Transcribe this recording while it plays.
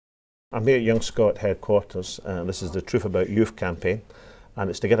I'm here at Young Scot headquarters, and this is the Truth About Youth campaign, and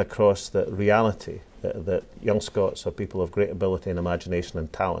it's to get across the reality that Young Scots are people of great ability and imagination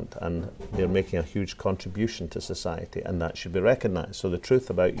and talent, and they're making a huge contribution to society, and that should be recognised. So the truth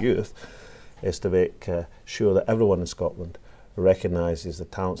about youth is to make sure that everyone in Scotland recognises the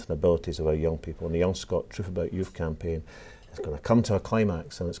talents and abilities of our young people, and the Young Scot Truth About Youth campaign is going to come to a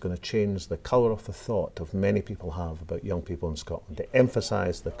climax, and it's going to change the colour of the thought of many people have about young people in Scotland, to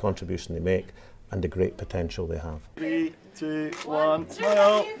emphasise the contribution they make and the great potential they have. 3, 2, 1,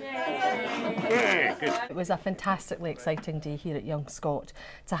 smile! It was a fantastically exciting day here at Young Scot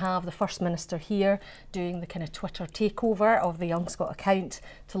to have the First Minister here doing the kind of Twitter takeover of the Young Scot account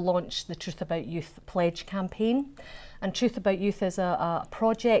to launch the Truth About Youth pledge campaign. And Truth About Youth is a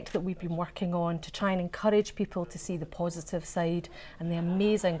project that we've been working on to try and encourage people to see the positive side and the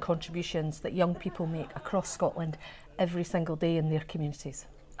amazing contributions that young people make across Scotland every single day in their communities.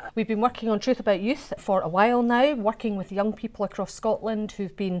 We've been working on Truth About Youth for a while now, working with young people across Scotland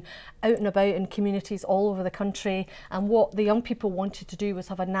who've been out and about in communities all over the country, and what the young people wanted to do was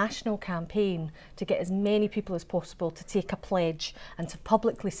have a national campaign to get as many people as possible to take a pledge and to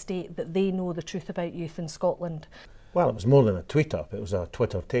publicly state that they know the truth about youth in Scotland. Well, it was more than a tweet up, it was a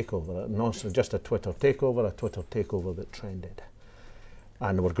Twitter takeover, not just a Twitter takeover that trended.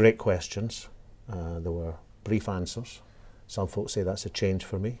 And there were great questions, there were brief answers. Some folks say that's a change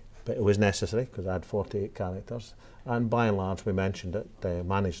for me, but it was necessary because I had 48 characters, and by and large we mentioned it,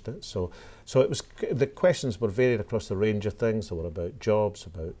 managed it. So it was, the questions were varied across the range of things. They were about jobs,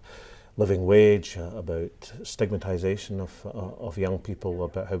 about living wage, about stigmatisation of young people,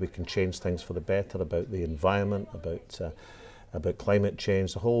 about how we can change things for the better, about the environment, about climate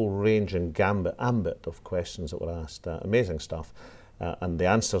change, the whole range and ambit of questions that were asked. Amazing stuff, and the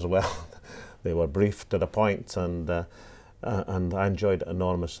answers, well, they were brief to the point, and I enjoyed it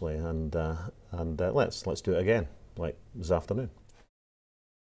enormously, and let's do it again, like this afternoon.